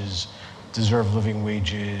workforces deserve living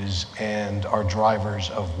wages and are drivers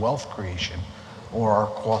of wealth creation, or are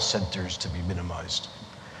cost centers to be minimized.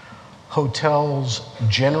 Hotels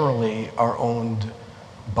generally are owned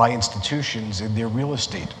by institutions in their real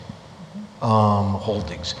estate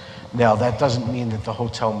holdings. Now, that doesn't mean that the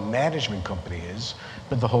hotel management company is,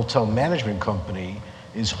 but the hotel management company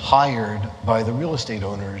is hired by the real estate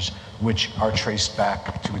owners, which are traced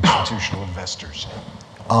back to institutional investors.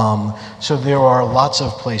 So there are lots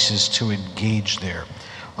of places to engage there.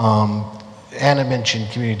 Anna mentioned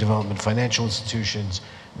community development financial institutions.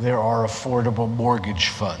 There are affordable mortgage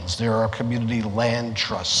funds. There are community land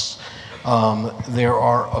trusts. There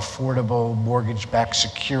are affordable mortgage-backed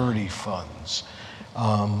security funds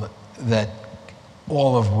that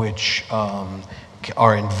all of which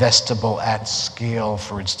are investable at scale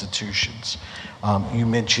for institutions. You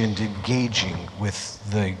mentioned engaging with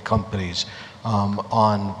the companies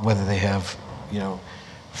on whether they have,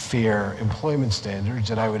 fair employment standards,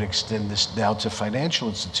 and I would extend this now to financial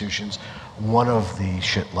institutions. One of the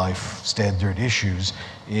shit life standard issues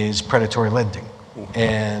is predatory lending,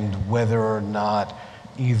 and whether or not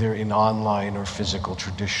either in online or physical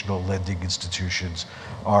traditional lending institutions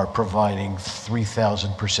are providing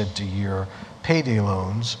 3,000% a year payday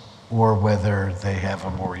loans, or whether they have a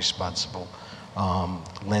more responsible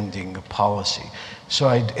lending policy. So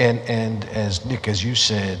and as Nick, as you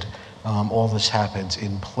said, all this happens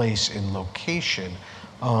in place, in location.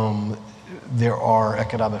 There are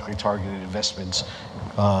economically targeted investments,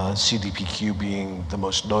 CDPQ being the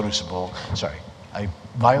most noticeable. Sorry, I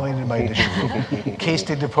violated my initial rule. Caisse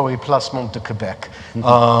de dépôt et placement de Quebec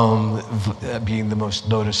being the most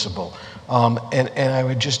noticeable. And I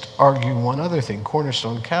would just argue one other thing.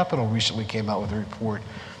 Cornerstone Capital recently came out with a report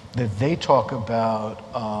that they talk about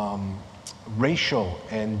racial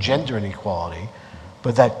and gender inequality,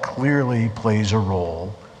 but that clearly plays a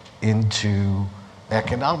role into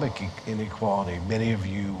economic inequality. Many of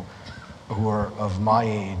you who are of my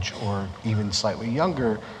age or even slightly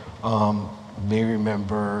younger may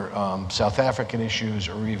remember South African issues,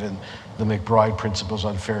 or even the McBride principles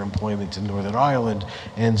on fair employment in Northern Ireland.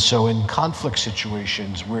 And so in conflict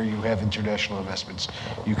situations where you have international investments,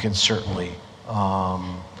 you can certainly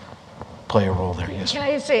play a role there. Yes. Can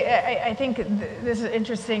I just say, I think this is an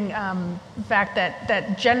interesting fact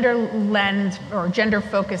that gender lens or gender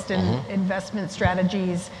focused investment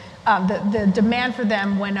strategies, the demand for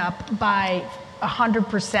them went up by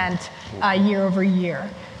 100% year over year.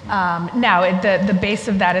 Now, the base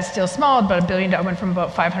of that is still small, about $1 billion, went from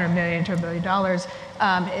about $500 million to $1 billion.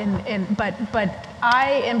 But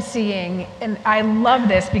I am seeing, and I love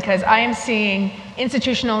this because I am seeing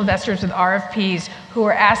institutional investors with RFPs who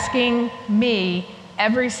are asking me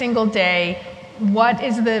every single day, what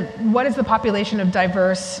is the population of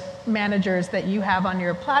diverse managers that you have on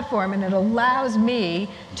your platform? And it allows me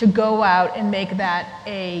to go out and make that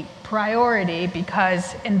a priority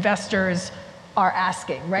because investors are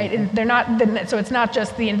asking, right? And they're not, so it's not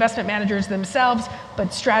just the investment managers themselves,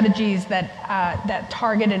 but strategies that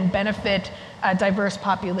target and benefit diverse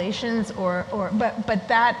populations, but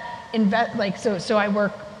that so I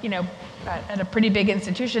work, at a pretty big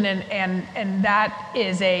institution, and that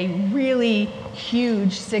is a really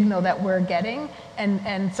huge signal that we're getting,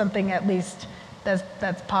 and something at least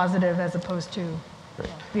that's positive as opposed to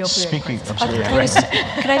the opioid crisis.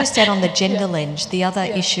 Can I just add on the gender lens, the other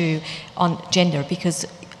issue on gender, because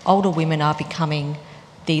older women are becoming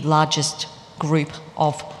the largest group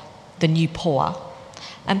of the new poor.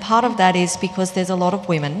 And part of that is because there's a lot of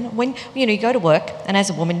women, when you go to work, and as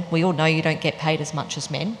a woman, we all know you don't get paid as much as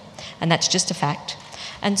men, and that's just a fact.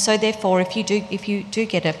 And so therefore, if you do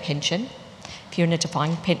get a pension, if you're in a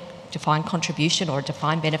defined contribution or a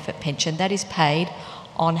defined benefit pension, that is paid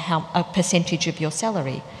on a percentage of your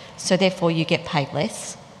salary. So therefore you get paid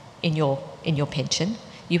less in your pension.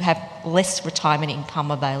 You have less retirement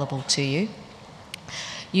income available to you.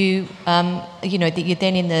 You're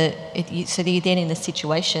then in the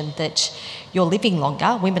situation that you're living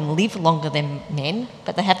longer. Women live longer than men,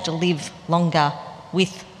 but they have to live longer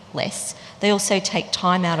with less. They also take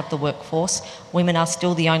time out of the workforce. Women are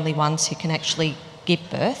still the only ones who can actually give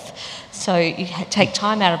birth. So you take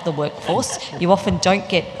time out of the workforce. You often don't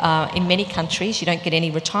get, in many countries, you don't get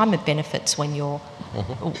any retirement benefits when you're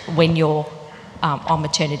on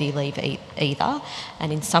maternity leave either.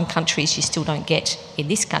 And in some countries you still don't get, in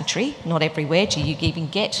this country, not everywhere do you even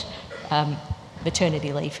get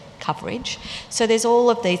maternity leave coverage. So there's all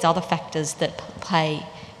of these other factors that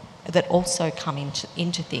also come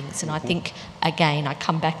into things. And I think, again, I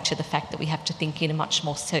come back to the fact that we have to think in a much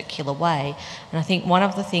more circular way. And I think one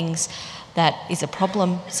of the things that is a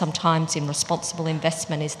problem sometimes in responsible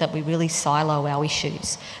investment is that we really silo our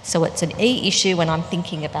issues. So it's an E issue and I'm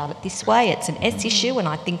thinking about it this way, it's an S issue and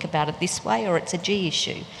I think about it this way, or it's a G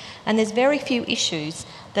issue. And there's very few issues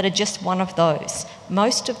that are just one of those.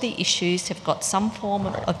 Most of the issues have got some form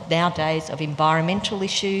of nowadays of environmental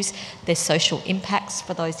issues, there's social impacts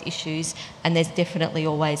for those issues, and there's definitely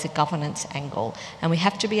always a governance angle. And we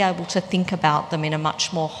have to be able to think about them in a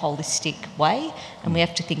much more holistic way, and we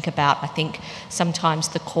have to think about, I think, sometimes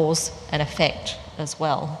the cause and effect as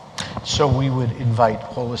well. So we would invite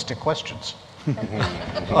holistic questions,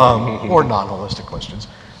 or non-holistic questions.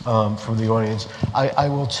 From the audience. I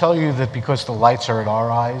will tell you that because the lights are in our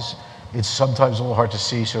eyes, it's sometimes a little hard to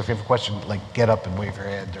see, so if you have a question, like get up and wave your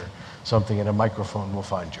hand or something, and a microphone will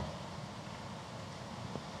find you.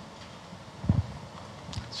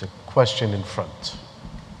 It's a question in front.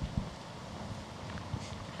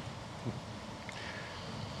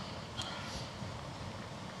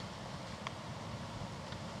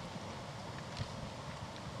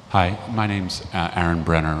 Hi, my name's Aaron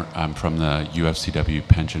Brenner. I'm from the UFCW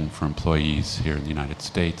Pension for Employees here in the United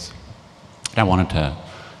States. And I wanted to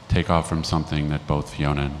take off from something that both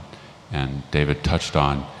Fiona and David touched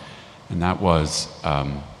on, and that was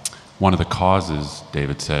one of the causes,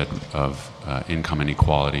 David said, of income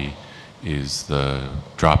inequality is the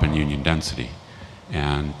drop in union density.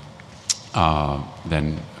 And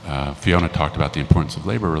then Fiona talked about the importance of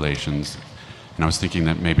labor relations. And I was thinking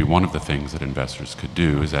that maybe one of the things that investors could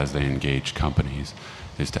do is, as they engage companies,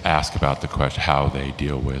 is to ask about the question how they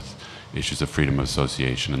deal with issues of freedom of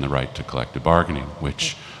association and the right to collective bargaining,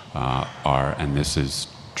 which are, and this is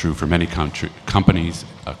true for many companies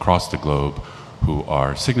across the globe who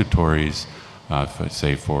are signatories,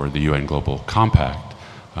 say for the UN Global Compact,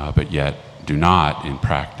 but yet do not in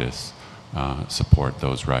practice support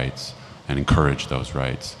those rights and encourage those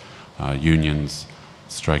rights. Unions,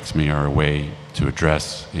 strikes me, are a way to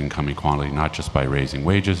address income equality, not just by raising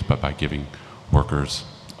wages, but by giving workers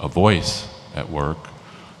a voice at work,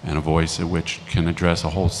 and a voice at which can address a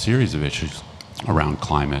whole series of issues around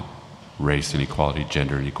climate, race inequality,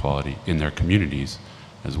 gender inequality in their communities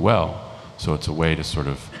as well. So it's a way to sort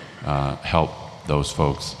of help those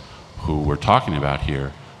folks who we're talking about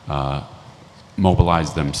here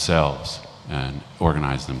mobilize themselves and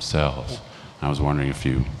organize themselves. And I was wondering if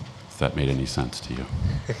that made any sense to you.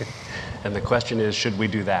 And the question is, should we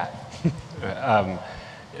do that?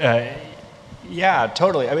 Yeah,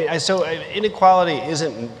 totally. I mean, so inequality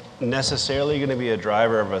isn't necessarily going to be a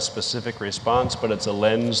driver of a specific response, but it's a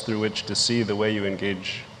lens through which to see the way you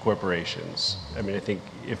engage corporations. I mean, I think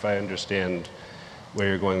if I understand where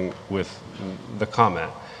you're going with the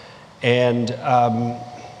comment. And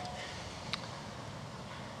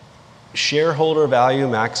shareholder value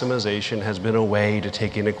maximization has been a way to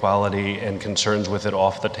take inequality and concerns with it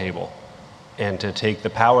off the table, and to take the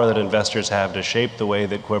power that investors have to shape the way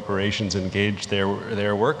that corporations engage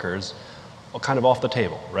their workers kind of off the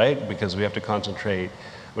table, right? Because we have to concentrate.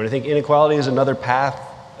 But I think inequality is another path,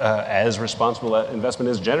 as responsible investment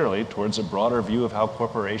is generally, towards a broader view of how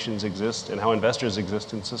corporations exist and how investors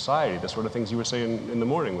exist in society, the sort of things you were saying in the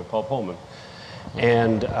morning with Paul Pullman.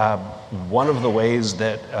 And one of the ways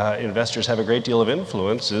that investors have a great deal of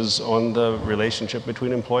influence is on the relationship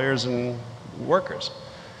between employers and workers.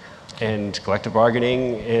 And collective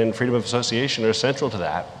bargaining and freedom of association are central to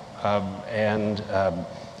that.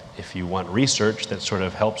 If you want research that sort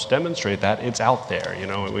of helps demonstrate that, it's out there. You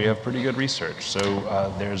know, we have pretty good research. So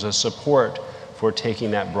there's a support for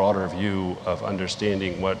taking that broader view of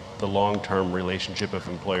understanding what the long-term relationship of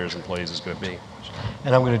employers-employees is going to be.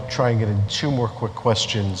 And I'm going to try and get in two more quick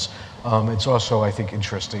questions. It's also, I think,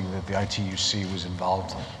 interesting that the ITUC was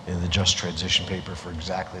involved in the Just Transition paper for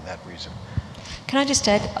exactly that reason. Can I just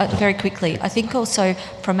add very quickly? I think also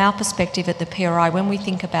from our perspective at the PRI, when we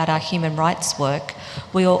think about our human rights work,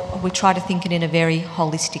 we try to think it in a very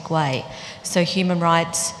holistic way. So human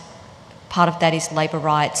rights, part of that is labour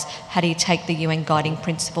rights. How do you take the UN guiding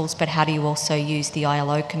principles, but how do you also use the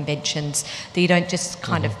ILO conventions? That you don't just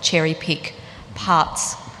kind of cherry pick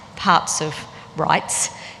parts of rights.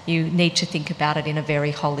 You need to think about it in a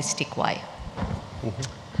very holistic way.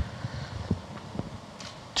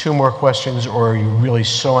 Two more questions, or are you really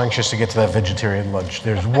so anxious to get to that vegetarian lunch?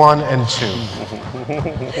 There's one and two.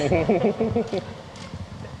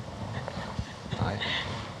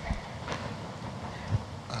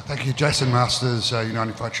 Thank you, Jason Masters,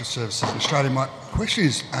 United Financial Services in Australia. My question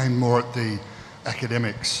is aimed more at the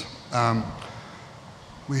academics.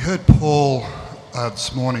 We heard Paul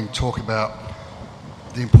this morning talk about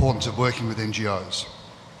the importance of working with NGOs.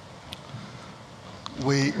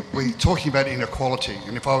 We're talking about inequality,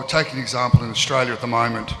 and if I would take an example, in Australia at the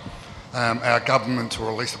moment, our government, or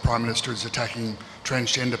at least the Prime Minister, is attacking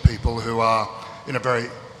transgender people who are in a very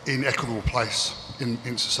inequitable place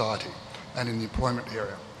in society and in the employment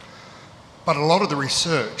area. But a lot of the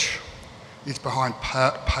research is behind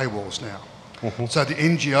paywalls now. So the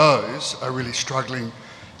NGOs are really struggling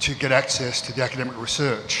to get access to the academic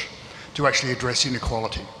research to actually address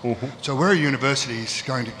inequality. So where are universities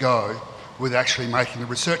going to go with actually making the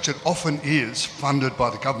research that often is funded by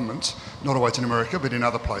the governments, not always in America, but in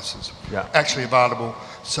other places, actually available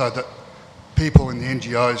so that people in the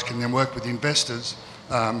NGOs can then work with investors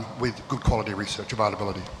with good quality research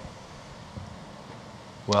availability?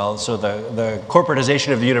 Well, so the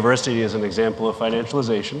corporatization of the university is an example of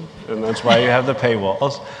financialization, and that's why you have the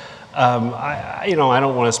paywalls. I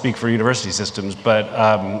don't want to speak for university systems, but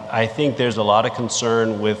I think there's a lot of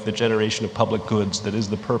concern with the generation of public goods that is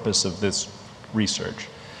the purpose of this research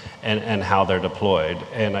and how they're deployed.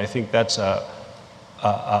 And I think that's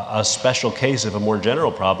a special case of a more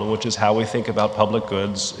general problem, which is how we think about public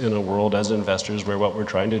goods in a world as investors where what we're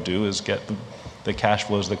trying to do is get the cash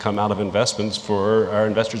flows that come out of investments for our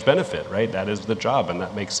investors' benefit, right? That is the job, and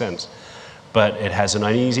that makes sense. But it has an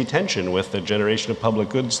uneasy tension with the generation of public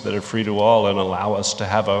goods that are free to all and allow us to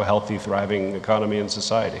have a healthy, thriving economy and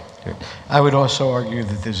society. I would also argue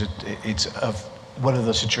that it's one of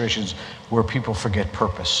those situations where people forget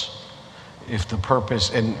purpose. If the purpose,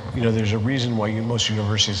 and there's a reason why most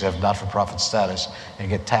universities have not-for-profit status and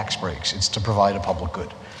get tax breaks. It's to provide a public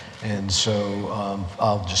good. And so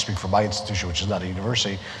I'll just speak for my institution, which is not a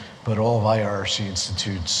university, but all of IRRC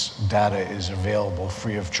Institute's data is available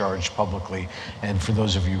free of charge publicly. And for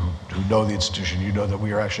those of you who know the institution, you know that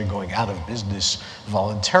we are actually going out of business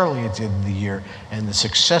voluntarily at the end of the year. And the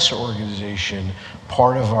successor organization,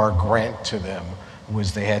 part of our grant to them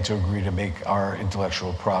was they had to agree to make our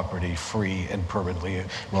intellectual property free and permanently,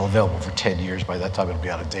 available for 10 years. By that time it'll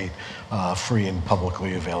be out of date, free and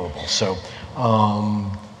publicly available. So,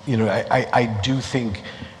 I do think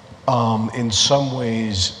in some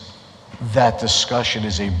ways that discussion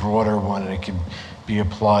is a broader one, and it can be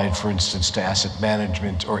applied, for instance, to asset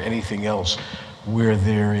management or anything else where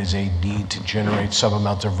there is a need to generate some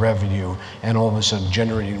amount of revenue, and all of a sudden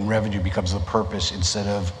generating revenue becomes the purpose instead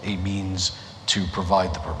of a means to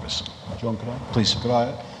provide the purpose. John, could I? Please. Could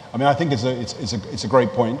I? I mean, I think it's a great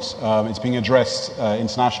point. It's being addressed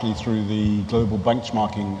internationally through the global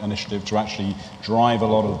benchmarking initiative to actually drive a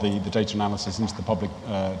lot of the data analysis into the public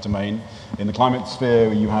domain. In the climate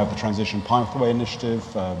sphere, you have the Transition Pathway Initiative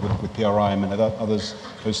with PRI and others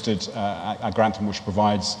hosted at Grantham, which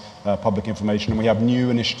provides public information. And we have new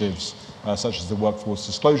initiatives such as the Workforce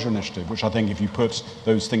Disclosure Initiative, which I think if you put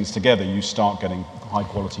those things together, you start getting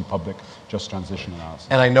high-quality public just transition analysis.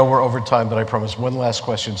 And I know we're over time, but I promise one last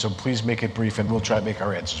question, so please make it brief, and we'll try to make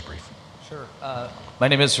our answers brief. Sure. My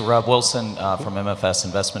name is Rob Wilson from MFS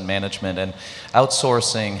Investment Management, and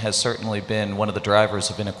outsourcing has certainly been one of the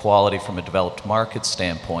drivers of inequality from a developed market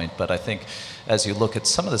standpoint, but I think as you look at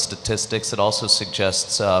some of the statistics, it also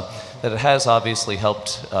suggests that it has obviously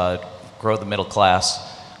helped grow the middle class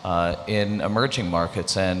in emerging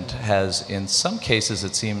markets, and has, in some cases,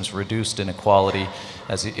 it seems, reduced inequality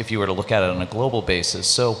as if you were to look at it on a global basis.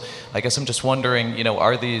 So I guess I'm just wondering,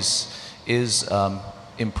 is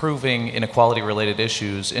improving inequality-related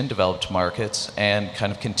issues in developed markets and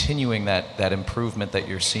kind of continuing that improvement that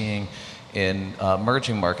you're seeing in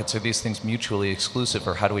emerging markets, are these things mutually exclusive,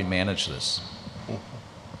 or how do we manage this?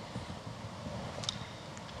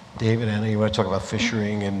 David, Anna, you want to talk about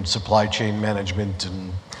fishing and supply chain management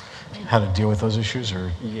and how to deal with those issues?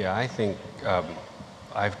 Or? Yeah, I think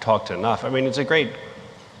I've talked enough. I mean, it's a great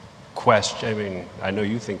question. I mean, I know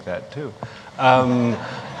you think that too.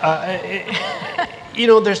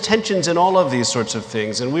 There's tensions in all of these sorts of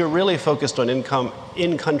things, and we're really focused on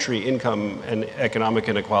in-country income and economic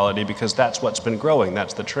inequality because that's what's been growing,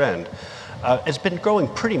 that's the trend. It's been growing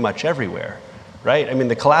pretty much everywhere. Right? I mean,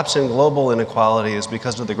 the collapse in global inequality is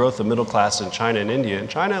because of the growth of middle class in China and India. And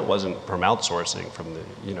China wasn't from outsourcing from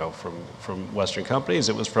from Western companies.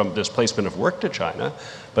 It was from displacement of work to China,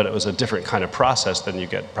 but it was a different kind of process than you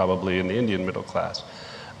get probably in the Indian middle class.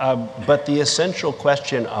 But the essential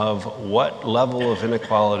question of what level of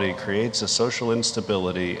inequality creates a social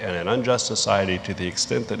instability and an unjust society to the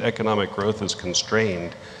extent that economic growth is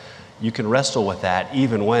constrained, you can wrestle with that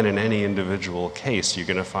even when in any individual case you're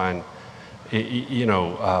going to find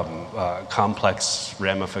complex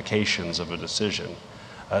ramifications of a decision.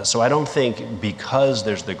 So I don't think because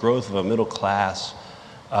there's the growth of a middle class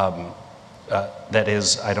that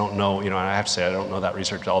is, I don't know, and I have to say I don't know that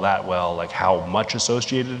research all that well, like how much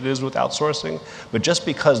associated it is with outsourcing, but just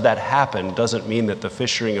because that happened doesn't mean that the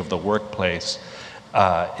fishing of the workplace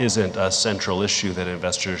isn't a central issue that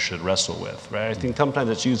investors should wrestle with, right? I think sometimes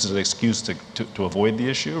it's used as an excuse to avoid the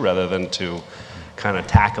issue rather than to kind of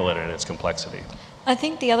tackle it in its complexity. I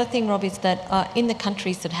think the other thing, Rob, is that in the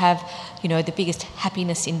countries that have, you know, the biggest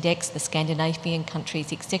happiness index, the Scandinavian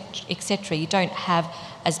countries, etc., you don't have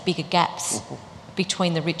as bigger gaps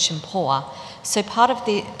between the rich and poor. So part of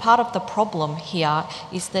the problem here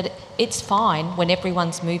is that it's fine when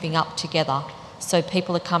everyone's moving up together. So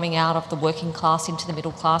people are coming out of the working class into the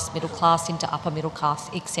middle class into upper middle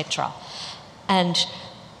class, etc. And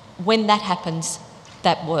when that happens,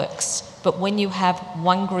 that works. But when you have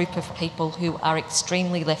one group of people who are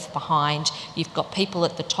extremely left behind, you've got people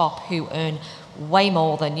at the top who earn way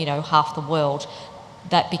more than, you know, half the world,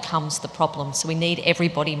 that becomes the problem. So we need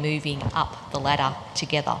everybody moving up the ladder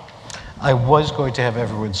together. I was going to have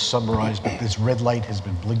everyone summarize, but this red light has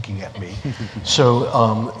been blinking at me.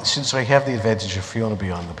 So since I have the advantage of Fiona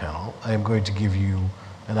being on the panel, I am going to give you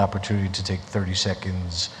an opportunity to take 30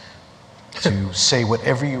 seconds to say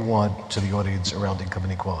whatever you want to the audience around income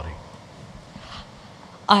inequality.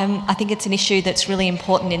 I think it's an issue that's really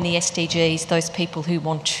important in the SDGs. Those people who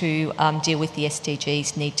want to deal with the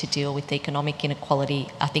SDGs need to deal with economic inequality.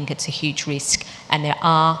 I think it's a huge risk, and there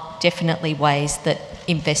are definitely ways that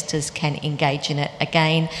investors can engage in it.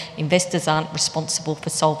 Again, investors aren't responsible for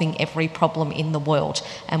solving every problem in the world,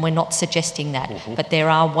 and we're not suggesting that. But there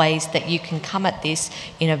are ways that you can come at this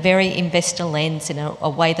in a very investor lens, in a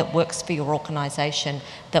way that works for your organisation,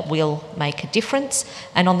 that will make a difference.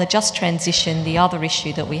 And on the just transition, the other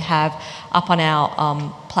issue that we have up on our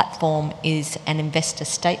platform is an investor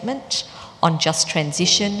statement on just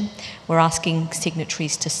transition. We're asking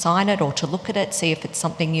signatories to sign it or to look at it, see if it's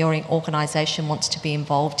something your organisation wants to be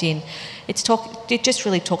involved in. It just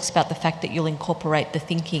really talks about the fact that you'll incorporate the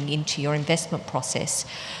thinking into your investment process.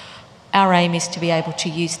 Our aim is to be able to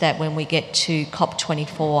use that when we get to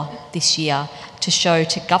COP24 this year, to show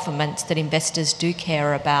to governments that investors do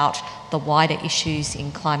care about the wider issues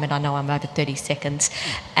in climate. I know I'm over 30 seconds,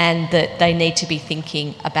 and that they need to be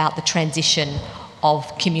thinking about the transition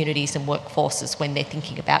of communities and workforces when they're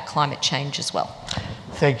thinking about climate change as well.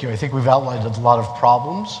 Thank you. I think we've outlined a lot of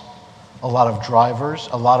problems, a lot of drivers,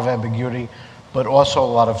 a lot of ambiguity, but also a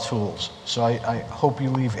lot of tools. So I hope you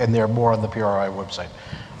leave, and there are more on the PRI website.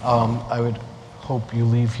 I would hope you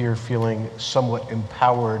leave here feeling somewhat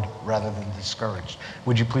empowered rather than discouraged.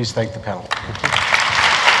 Would you please thank the panel?